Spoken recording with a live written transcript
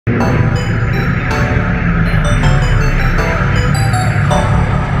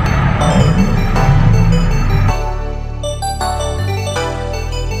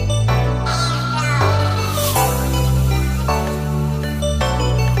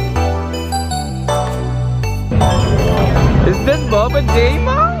Is this Bubba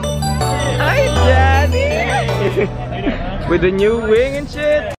J-Mo? Hi, Daddy! With the new wing and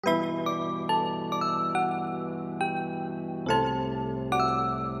shit?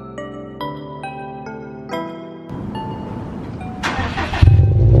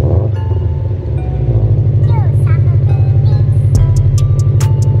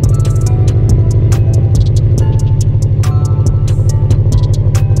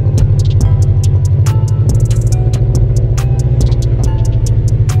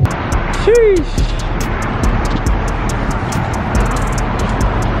 Sheesh.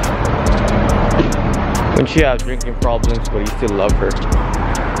 When she has drinking problems, but you still love her.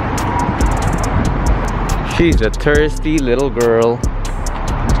 She's a thirsty little girl.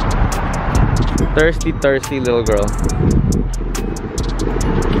 Thirsty, thirsty little girl.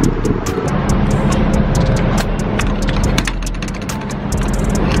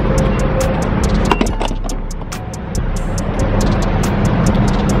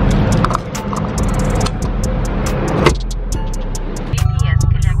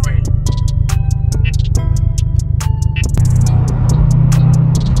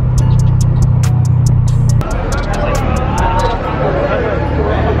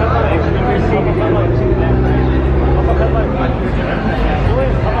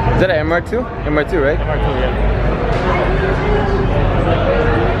 Is that an MR2? MR2, right? MR2, yeah.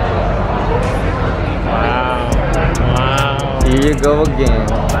 Wow. Wow. Here you go again.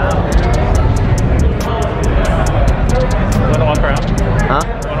 You want to walk around? Huh?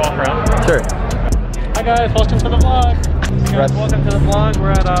 You want to walk around? Sure. Hi guys, welcome to the vlog. Guys, welcome to the vlog.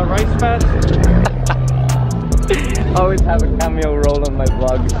 We're at Rice Fest. Always have a cameo role on my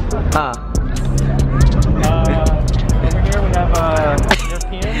vlogs. Huh? Over here we have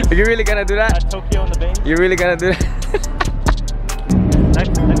Europeans. Are you really gonna do that? At Tokyo and the Bay. You really gonna do that? Nice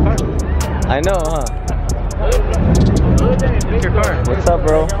car. I know, huh? It's your car. What's up,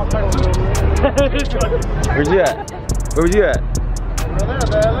 bro? Where'd you at? Where was you at?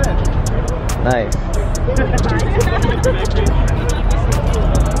 Nice.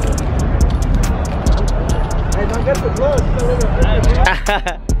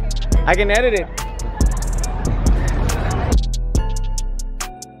 I can edit it.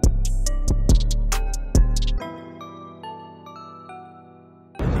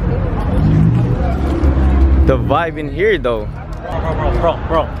 The vibe in here, though.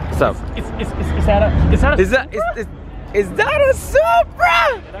 Bro. What's up? Is that a Is that a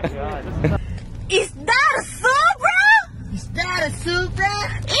Supra? Is that a Supra? Is that a Supra?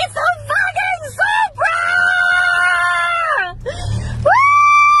 It's a fucking Supra! Woo!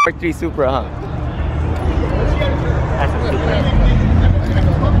 Mark 3 Supra, huh?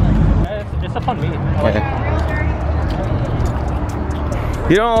 It's a fun meet. I like it.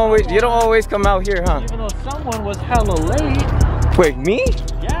 You don't always come out here, huh? Even though someone was hella late. Wait, me?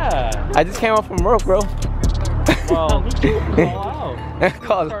 Yeah. I just came out from work, bro. Well, me too. Call out.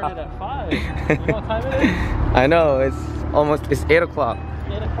 Call Started out. at 5. You know what time it is? I know, it's 8 o'clock.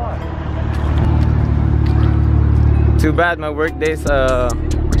 8 o'clock. Too bad my work days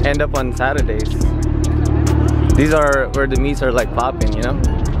end up on Saturdays. These are where the meets are like popping, you know?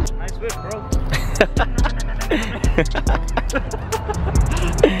 Nice whip, bro.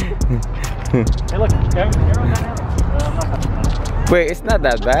 Hey, look, you're on that. Wait, it's not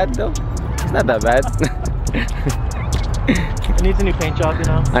that bad though. It's not that bad. It needs a new paint job, you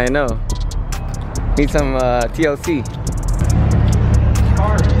know? I know. Need some TLC.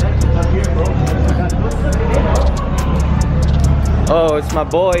 Oh, it's my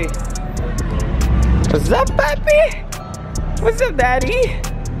boy. What's up, papi? What's up, daddy?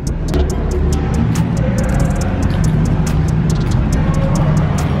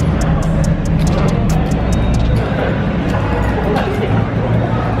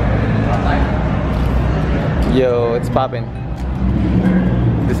 Yo, it's popping.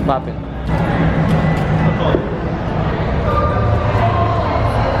 It's popping.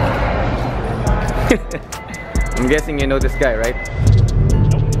 I'm guessing you know this guy, right?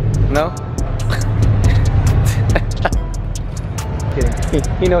 No? Kidding.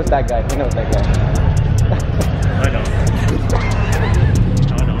 He knows that guy. He knows that guy. I know.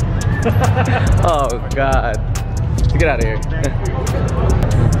 Oh God. Let's get out of here.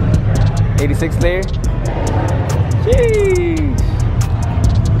 86 layer. Jeez.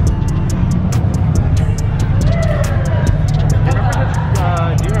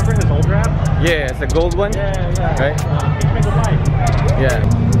 Do you remember his old Yeah, it's a gold one. Yeah. Right? Pink light. Yeah.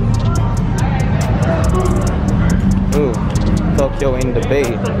 Ooh, Tokyo in the Bay.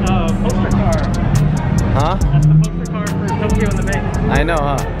 That's the poster car. Huh? That's the poster car for Tokyo in the Bay. I know,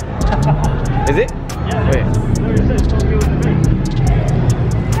 huh? Is it? Yeah. Wait. No, it says Tokyo in the Bay.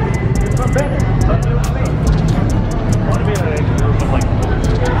 It's not bad. Tokyo in the Bay. I want to be in a group of like.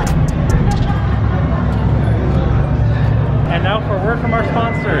 And now for a word from our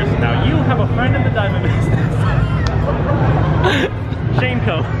sponsors. Now you have a friend in the diamond business.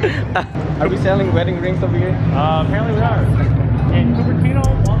 Shaneco. Are we selling wedding rings over here? Apparently we are. In Cupertino,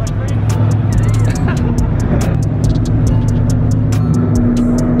 Walnut Creek.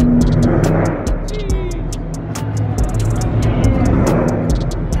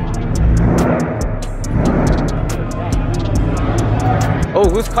 Oh,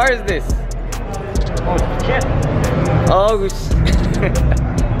 whose car is this? Oh shit. Oh,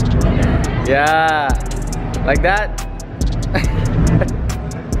 yeah, like that.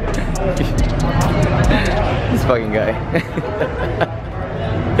 This fucking guy.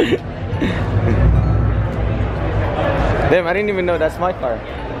 Damn, I didn't even know that's my car.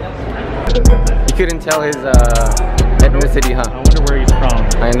 You couldn't tell his ethnicity, huh? I wonder where he's from.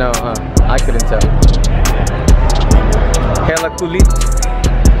 I know, huh? I couldn't tell. Hella kulit.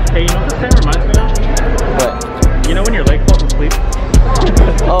 Hey, you know what this thing reminds me of? What? You know when your leg falls asleep?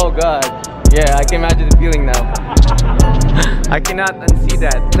 Oh god. Yeah, I can imagine the feeling now. I cannot unsee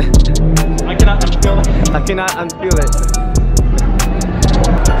that. I cannot unfeel it. I cannot unfeel it.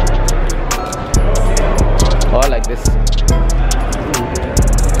 Oh, I like this.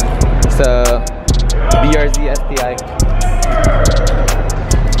 It's a BRZ STI.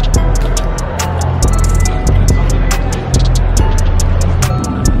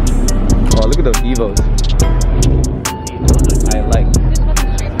 Oh, look at those Evos. I like.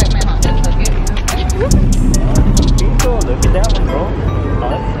 Look at that one, bro.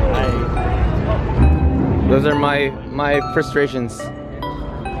 Those are my frustrations.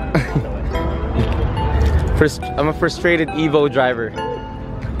 I'm a frustrated Evo driver.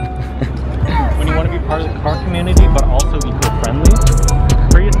 When you want to be part of the car community, but also eco-friendly,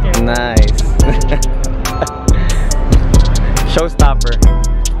 Prius game. Nice. Showstopper.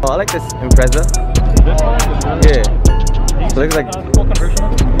 Oh, I like this Impreza. This one is really Yeah. It looks like full conversion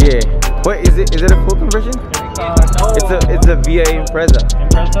of it? yeah. What is it? Is it a full conversion? No. It's a VA Impreza.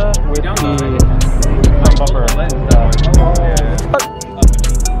 Impreza with the front bumper.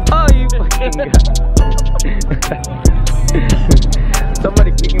 Oh, you fucking guy.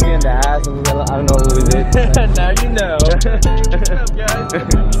 Somebody kicking me in the ass. I don't know who is it. Now you know.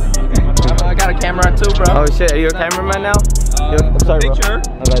 I got a camera too, bro. Oh shit, are you a cameraman now? I'm sorry, picture. Bro.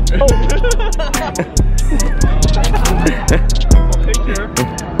 I got you. Picture.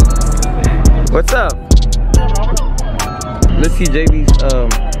 What's up? Let's see JB's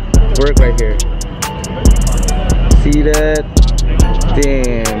work right here. See that?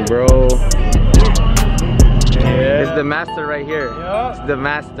 Damn, bro. Yeah. It's the master right here. Yeah. It's the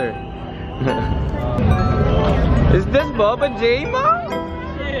master. Is this Bubba J-Mo?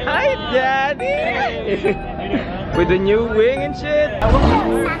 Hi, Daddy. With the new wing and shit.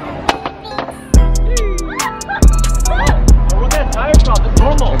 Where that tire from? It's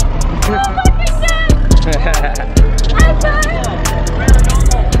normal.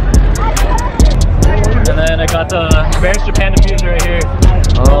 And then I got the Bears Japan diffuser right here.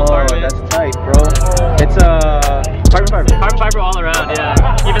 Oh, that's tight, bro. It's carbon fiber. Carbon fiber all around,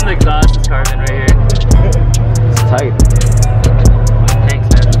 yeah. Even the exhaust is carbon right here. It's tight. Thanks,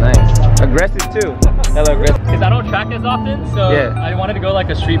 man. Nice. Aggressive too. Hella aggressive. Because I don't track as often, so Yeah. I wanted to go like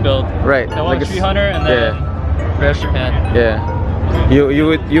a street build. Right. So I want like a Street Hunter and then Bears Japan. Yeah.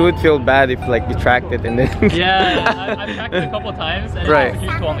 You would feel bad if like you tracked it and then Yeah, I've tracked it a couple times and Right. it's a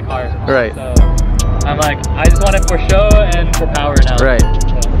huge tool on the car. Right. So I'm like, I just want it for show and for power now. Right.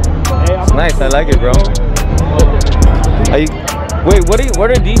 It's nice. I like it, bro. Wait, what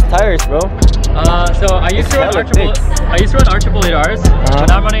are these tires, bro? So I used to run hella Archibald. I used to run Archibald 8Rs, but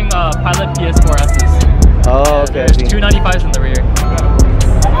now I'm running Pilot PS4Ss. Oh, okay. I see. 295s in the rear.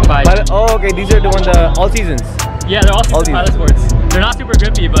 Oh, okay. These are the ones all seasons. Yeah, they're all All Pilot Sports. They're not super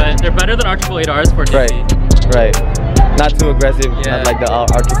grippy, but they're better than Archibald 8Rs for Right. GT. Right. Not too aggressive. Yeah. Not like the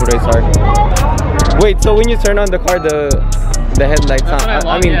Archibald race are. Wait. So when you turn on the car, the headlights. That's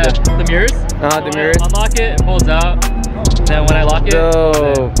when I mean the mirrors. the mirrors. Unlock it, it pulls out. Then when I lock it,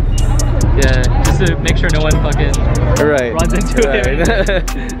 So yeah, just to make sure no one fucking right. runs into it.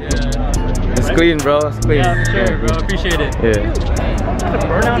 Yeah. It's clean, bro. It's clean. Yeah, for sure, bro. Appreciate it. Yeah.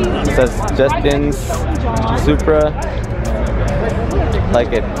 It says Justin's Supra.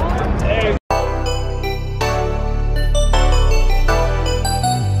 Like it.